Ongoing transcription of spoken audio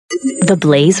The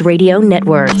Blaze Radio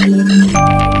Network.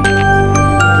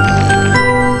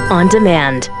 On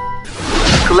demand.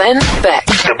 Glenn Beck.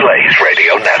 The Blaze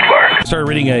Radio Network. I started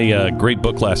reading a great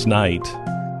book last night,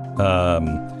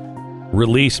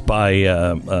 released by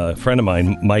a friend of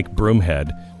mine, Mike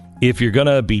Broomhead. If you're going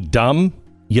to be dumb,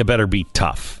 you better be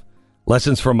tough.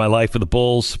 Lessons from my life with the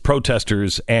Bulls,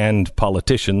 protesters, and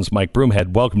politicians. Mike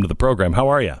Broomhead, welcome to the program. How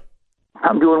are you?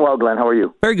 I'm doing well, Glenn. How are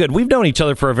you? Very good. We've known each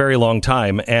other for a very long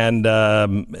time, and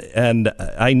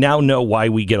I now know why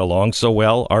we get along so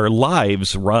well. Our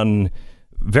lives run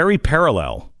very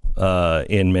parallel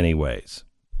in many ways.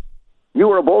 You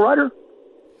were a bull rider?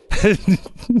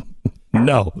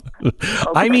 No. Okay.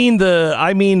 I mean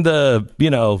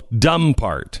the dumb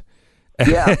part.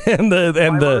 Yeah. and My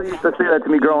mother used to say that to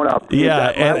me growing up.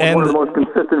 Yeah, that was one of the most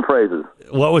consistent phrases.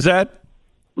 What was that?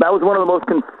 That was one of the most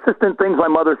consistent things my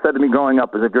mother said to me growing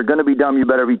up, is if you're going to be dumb, you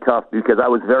better be tough, because I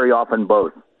was very often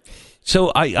both.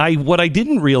 So I what I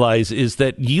didn't realize is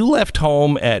that you left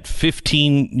home at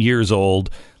 15 years old,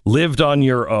 lived on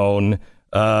your own.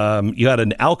 You had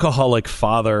an alcoholic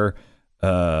father.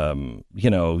 You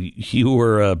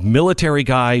were a military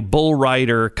guy, bull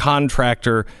rider,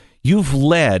 contractor. You've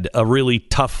led a really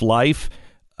tough life,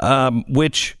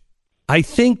 which I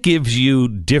think gives you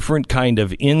different kind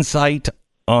of insight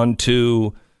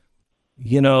onto,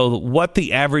 what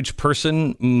the average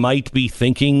person might be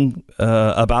thinking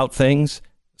about things.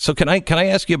 So can I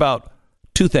ask you about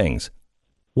two things?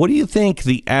 What do you think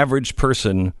the average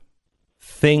person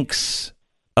thinks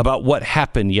about what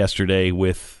happened yesterday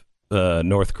with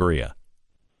North Korea?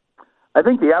 I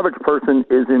think the average person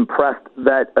is impressed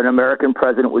that an American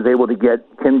president was able to get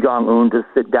Kim Jong-un to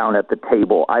sit down at the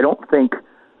table. I don't think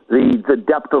the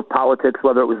depth of politics,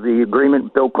 whether it was the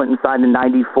agreement Bill Clinton signed in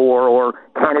 94 or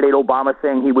candidate Obama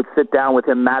saying he would sit down with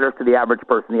him, matters to the average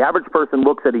person. The average person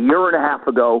looks at a year and a half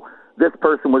ago, this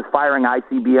person was firing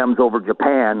ICBMs over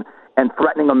Japan and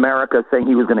threatening America, saying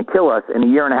he was going to kill us. And a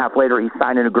year and a half later, he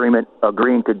signed an agreement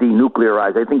agreeing to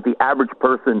denuclearize. I think the average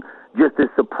person just is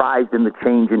surprised in the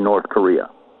change in North Korea.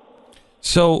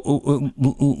 So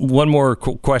one more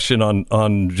question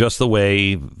on just the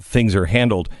way things are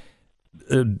handled.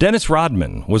 Dennis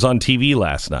Rodman was on TV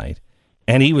last night,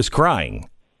 and he was crying.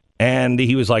 And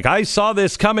he was like, I saw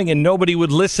this coming, and nobody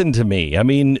would listen to me. I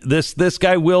mean, this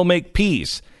guy will make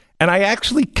peace. And I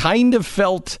actually kind of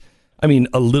felt, a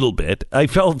little bit, I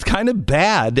felt kind of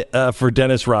bad for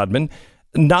Dennis Rodman.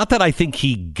 Not that I think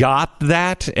he got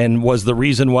that and was the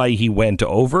reason why he went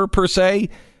over, per se,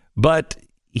 but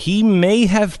he may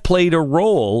have played a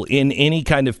role in any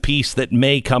kind of peace that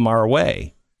may come our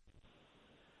way.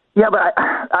 Yeah, but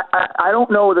I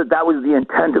don't know that was the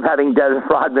intent of having Dennis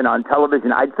Rodman on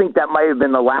television. I think that might have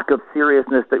been the lack of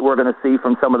seriousness that we're going to see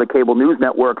from some of the cable news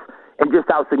networks, and just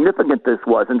how significant this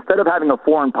was. Instead of having a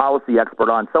foreign policy expert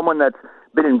on, someone that's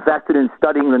been invested in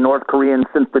studying the North Koreans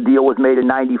since the deal was made in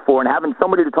 94, and having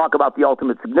somebody to talk about the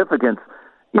ultimate significance,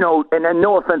 and then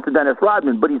no offense to Dennis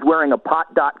Rodman, but he's wearing a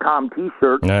pot.com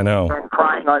T-shirt. I know. And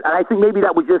crying on, and I think maybe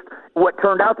that was just what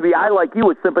turned out to be. I, like you,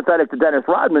 was sympathetic to Dennis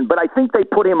Rodman, but I think they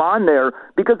put him on there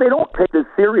because they don't take this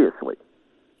seriously.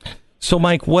 So,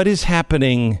 Mike, what is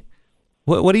happening?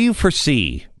 What do you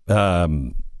foresee?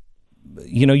 I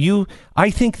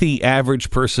think the average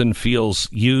person feels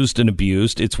used and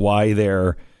abused. It's why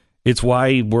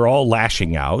we're all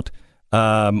lashing out.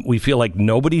 We feel like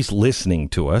nobody's listening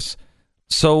to us.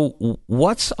 So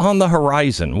what's on the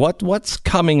horizon? What's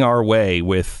coming our way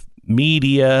with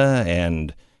media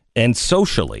and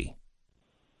socially?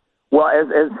 Well, as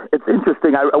it's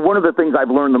interesting. One of the things I've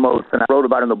learned the most, and I wrote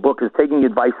about in the book, is taking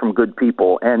advice from good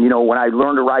people. And, when I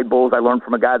learned to ride bulls, I learned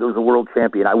from a guy that was a world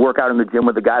champion. I work out in the gym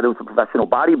with a guy that was a professional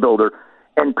bodybuilder.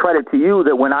 And credit to you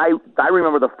that when I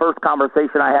remember the first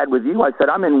conversation I had with you, I said,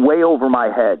 I'm in way over my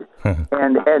head.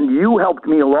 and you helped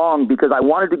me along because I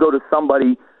wanted to go to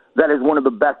somebody that is one of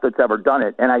the best that's ever done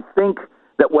it. And I think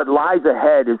that what lies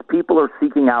ahead is people are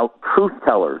seeking out truth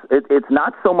tellers. It's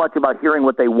not so much about hearing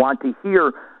what they want to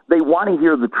hear. They want to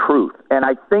hear the truth. And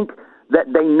I think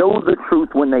that they know the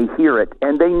truth when they hear it,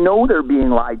 and they know they're being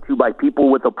lied to by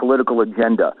people with a political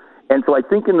agenda. And so I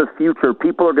think in the future,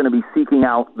 people are going to be seeking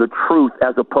out the truth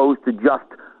as opposed to just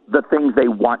the things they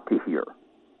want to hear.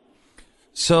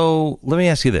 So let me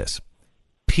ask you this.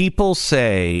 People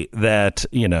say that,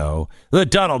 the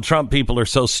Donald Trump people are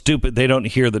so stupid they don't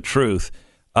hear the truth.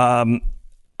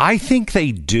 I think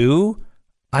they do.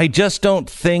 I just don't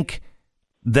think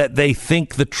that they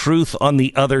think the truth on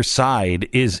the other side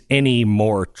is any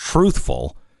more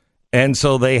truthful. And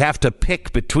so they have to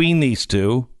pick between these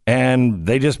two, and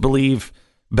they just believe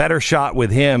better shot with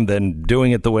him than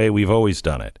doing it the way we've always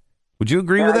done it. Would you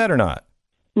agree with that or not?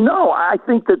 No, I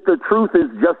think that the truth is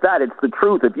just that. It's the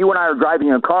truth. If you and I are driving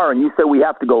in a car and you say we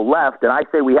have to go left and I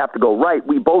say we have to go right,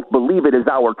 we both believe it is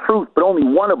our truth, but only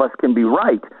one of us can be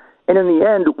right. And in the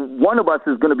end, one of us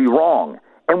is going to be wrong.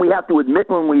 And we have to admit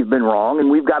when we've been wrong,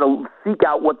 and we've got to seek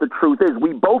out what the truth is.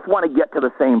 We both want to get to the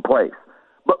same place.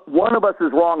 But one of us is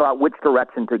wrong about which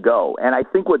direction to go. And I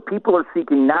think what people are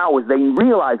seeking now is they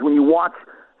realize when you watch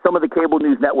some of the cable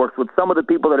news networks with some of the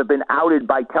people that have been outed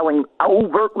by telling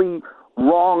overtly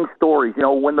wrong stories. You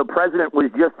know, when the president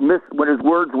was when his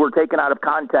words were taken out of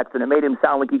context and it made him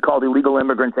sound like he called illegal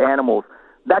immigrants animals,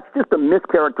 that's just a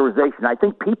mischaracterization. I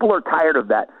think people are tired of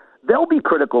that. They'll be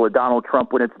critical of Donald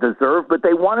Trump when it's deserved, but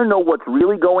they want to know what's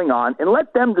really going on and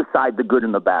let them decide the good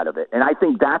and the bad of it. And I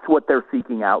think that's what they're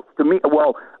seeking out. To me,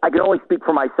 well, I can only speak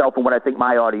for myself and what I think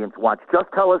my audience wants. Just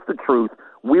tell us the truth.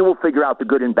 We will figure out the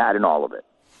good and bad in all of it.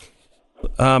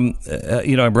 I'm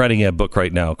writing a book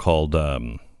right now called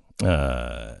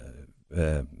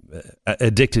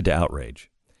Addicted to Outrage.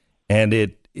 And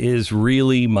it is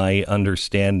really my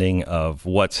understanding of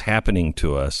what's happening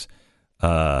to us.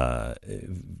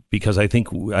 Because I think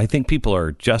people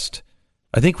are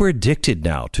I think we're addicted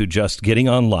now to just getting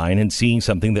online and seeing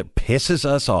something that pisses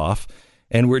us off.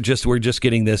 And we're just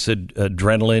getting this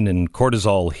adrenaline and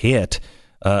cortisol hit,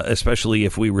 especially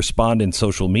if we respond in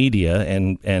social media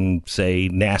and say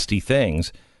nasty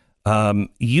things.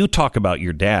 You talk about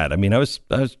your dad. I mean, I was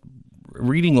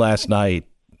reading last night.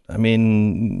 I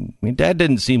mean, Dad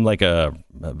didn't seem like a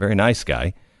very nice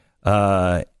guy,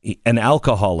 an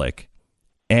alcoholic.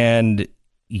 And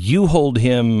you hold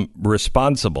him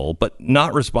responsible, but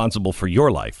not responsible for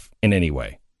your life in any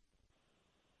way.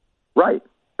 Right.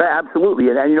 Absolutely.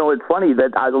 And you know, it's funny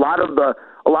that a lot of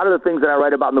the things that I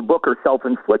write about in the book are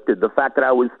self-inflicted. The fact that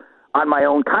I was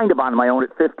kind of on my own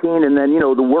at 15, and then, you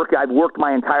know, I've worked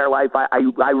my entire life.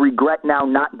 I regret now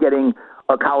not getting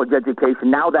a college education.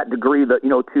 Now that degree,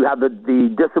 to have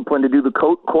the discipline to do the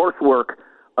coursework,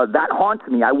 that haunts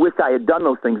me. I wish I had done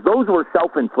those things. Those were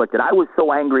self-inflicted. I was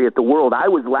so angry at the world. I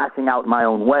was lashing out in my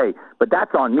own way. But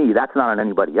that's on me. That's not on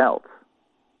anybody else.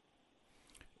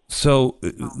 So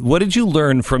what did you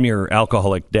learn from your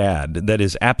alcoholic dad that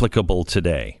is applicable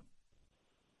today?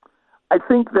 I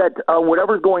think that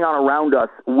whatever's going on around us,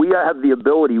 we have the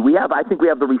ability. I think we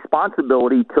have the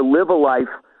responsibility to live a life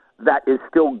that is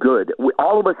still good.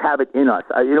 All of us have it in us.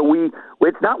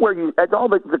 It's not where it's all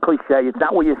the cliche. It's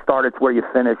not where you start, it's where you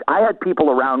finish. I had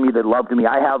people around me that loved me.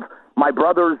 I have my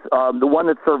brother's, the one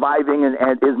that's surviving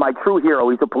and is my true hero.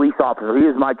 He's a police officer. He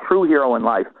is my true hero in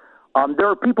life. There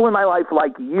are people in my life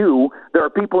like you. There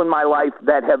are people in my life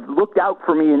that have looked out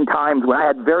for me in times when I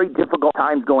had very difficult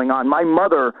times going on. My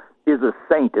mother is a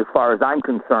saint as far as I'm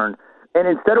concerned. And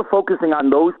instead of focusing on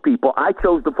those people, I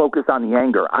chose to focus on the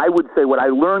anger. I would say what I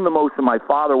learned the most from my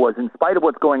father was, in spite of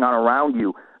what's going on around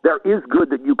you, there is good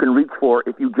that you can reach for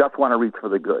if you just want to reach for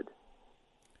the good.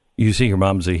 You see your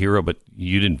mom's a hero, but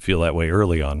you didn't feel that way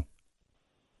early on.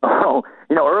 Oh,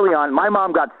 early on, my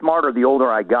mom got smarter the older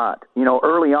I got.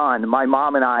 Early on, my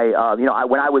mom and I,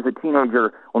 when I was a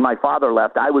teenager, when my father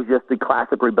left, I was just the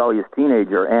classic rebellious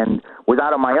teenager and was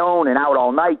out on my own and out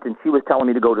all night, and she was telling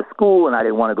me to go to school, and I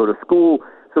didn't want to go to school.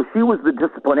 So she was the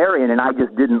disciplinarian, and I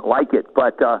just didn't like it.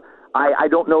 But I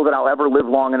don't know that I'll ever live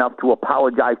long enough to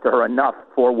apologize to her enough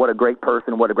for what a great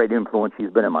person, what a great influence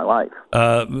she's been in my life.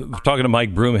 Talking to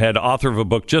Mike Broomhead, author of a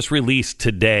book just released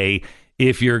today,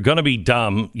 If You're Going to Be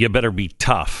Dumb, You Better Be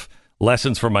Tough.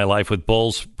 Lessons from My Life with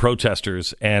Bulls,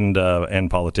 Protesters, and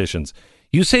Politicians.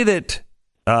 You say that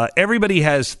everybody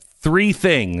has three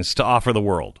things to offer the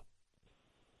world.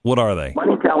 What are they?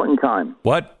 Money, talent, and time.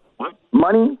 What?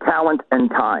 Money, talent, and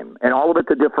time. And all of it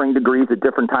to differing degrees at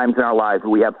different times in our lives.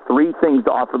 We have three things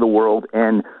to offer the world,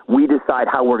 and we decide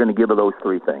how we're going to give those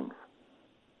three things.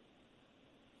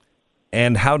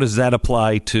 And how does that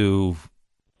apply to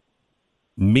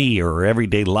me or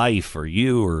everyday life or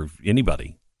you or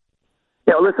anybody?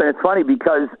 Listen, it's funny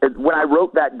because when I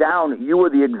wrote that down, you were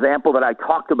the example that I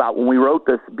talked about when we wrote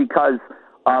this because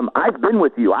I've been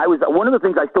with you. One of the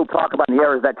things I still talk about in the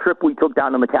air is that trip we took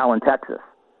down to McAllen, Texas,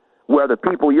 where the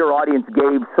people your audience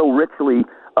gave so richly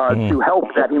to help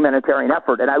that humanitarian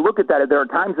effort. And I look at that, there are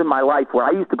times in my life where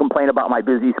I used to complain about my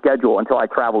busy schedule until I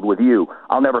traveled with you.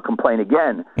 I'll never complain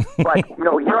again. But,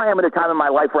 here I am at a time in my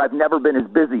life where I've never been as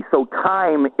busy. So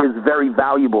time is very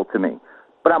valuable to me.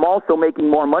 But I'm also making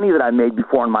more money than I made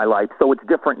before in my life, so it's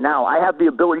different now. I have the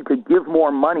ability to give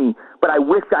more money, but I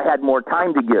wish I had more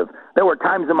time to give. There were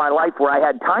times in my life where I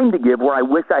had time to give, where I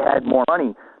wish I had more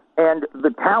money. And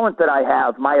the talent that I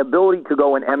have, my ability to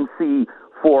go and MC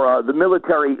for the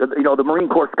military, the Marine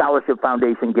Corps Scholarship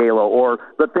Foundation Gala, or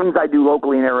the things I do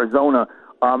locally in Arizona.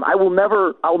 I'll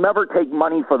never take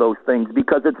money for those things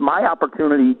because it's my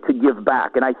opportunity to give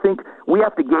back. And I think we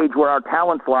have to gauge where our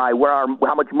talents lie,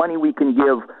 how much money we can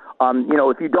give.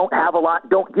 If you don't have a lot,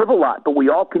 don't give a lot, but we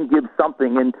all can give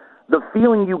something. And the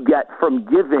feeling you get from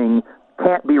giving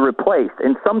can't be replaced.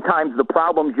 And sometimes the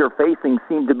problems you're facing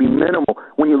seem to be minimal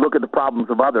when you look at the problems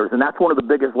of others. And that's one of the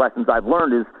biggest lessons I've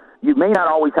learned is you may not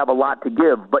always have a lot to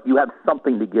give, but you have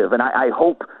something to give. And I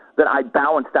hope that I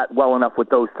balance that well enough with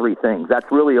those three things. That's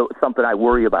really something I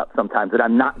worry about sometimes, that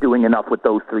I'm not doing enough with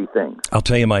those three things. I'll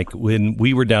tell you, Mike, when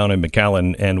we were down in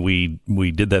McAllen and we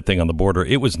did that thing on the border,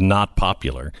 it was not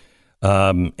popular.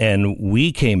 And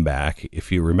we came back,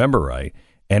 if you remember right,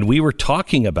 and we were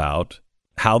talking about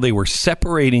how they were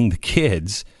separating the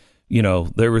kids. They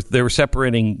were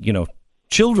separating,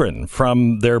 children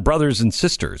from their brothers and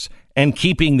sisters and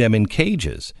keeping them in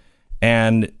cages.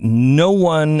 And no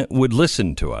one would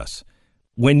listen to us.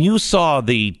 When you saw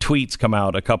the tweets come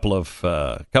out a couple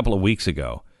of weeks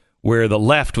ago, where the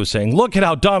left was saying, "Look at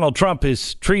how Donald Trump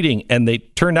is treating," and they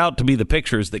turned out to be the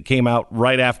pictures that came out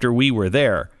right after we were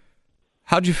there,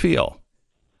 how'd you feel?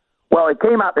 Well, it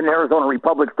came out in the Arizona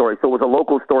Republic story, so it was a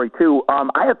local story too.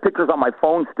 I have pictures on my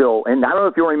phone still, and I don't know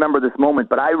if you remember this moment,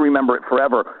 but I remember it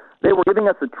forever. They were giving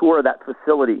us a tour of that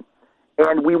facility,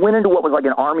 and we went into what was like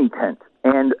an army tent.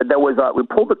 And there was we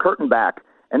pulled the curtain back,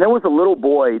 and there was a little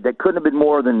boy that couldn't have been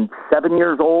more than 7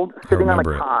 years old, sitting on a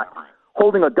cot,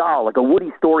 holding a doll, like a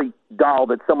Woody Story doll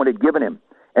that someone had given him.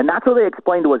 And that's what they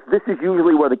explained to us. This is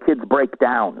usually where the kids break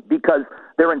down because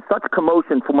they're in such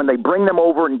commotion from when they bring them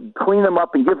over and clean them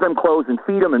up and give them clothes and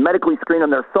feed them and medically screen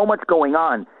them. There's so much going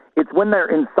on. It's when they're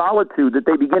in solitude that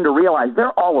they begin to realize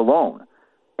they're all alone.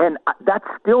 And that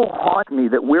still haunts me,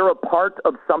 that we're a part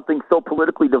of something so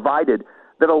politically divided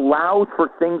that allows for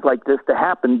things like this to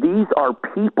happen. These are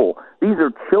people. These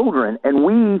are children. And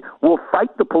we will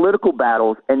fight the political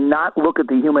battles and not look at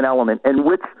the human element, and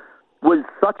which was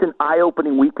such an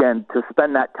eye-opening weekend to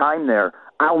spend that time there.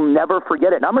 I'll never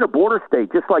forget it. And I'm in a border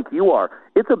state, just like you are.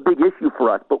 It's a big issue for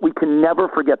us, but we can never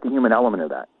forget the human element of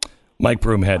that. Mike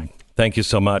Broomhead, thank you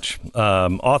so much.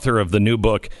 Author of the new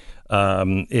book.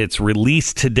 It's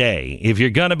released today. If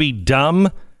you're going to be dumb,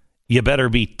 you better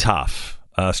be tough.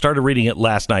 Started reading it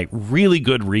last night. Really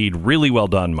good read. Really well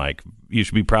done, Mike. You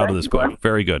should be proud of this book.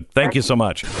 Very good. Thank you so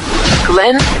much.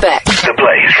 Glenn Beck. The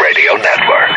Blaze Radio Network.